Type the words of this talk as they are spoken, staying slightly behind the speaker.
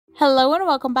Hello and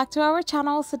welcome back to our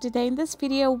channel. So today in this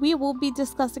video we will be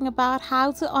discussing about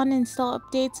how to uninstall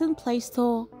updates in Play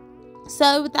Store.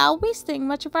 So without wasting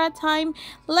much of our time,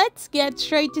 let's get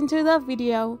straight into the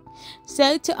video.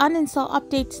 So to uninstall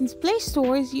updates in Play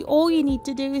Store, all you need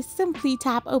to do is simply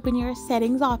tap open your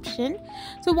settings option.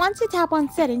 So once you tap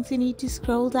on settings, you need to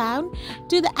scroll down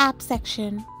to the app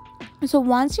section. So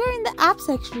once you're in the app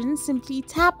section, simply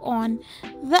tap on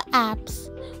the apps.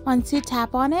 Once you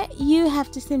tap on it, you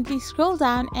have to simply scroll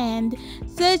down and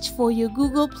search for your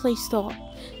Google Play Store.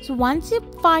 So once you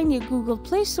find your Google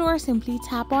Play Store, simply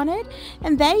tap on it,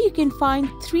 and there you can find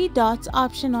three dots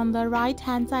option on the right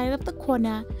hand side of the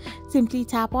corner. Simply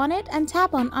tap on it and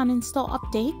tap on uninstall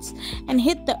updates and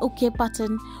hit the OK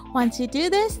button. Once you do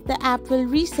this, the app will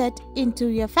reset into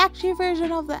your factory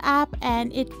version of the app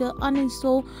and it will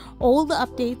uninstall all the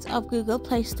updates of Google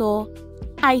Play Store.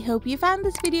 I hope you found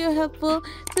this video helpful,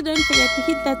 so don't forget to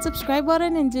hit that subscribe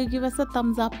button and do give us a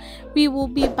thumbs up. We will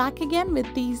be back again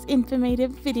with these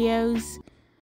informative videos.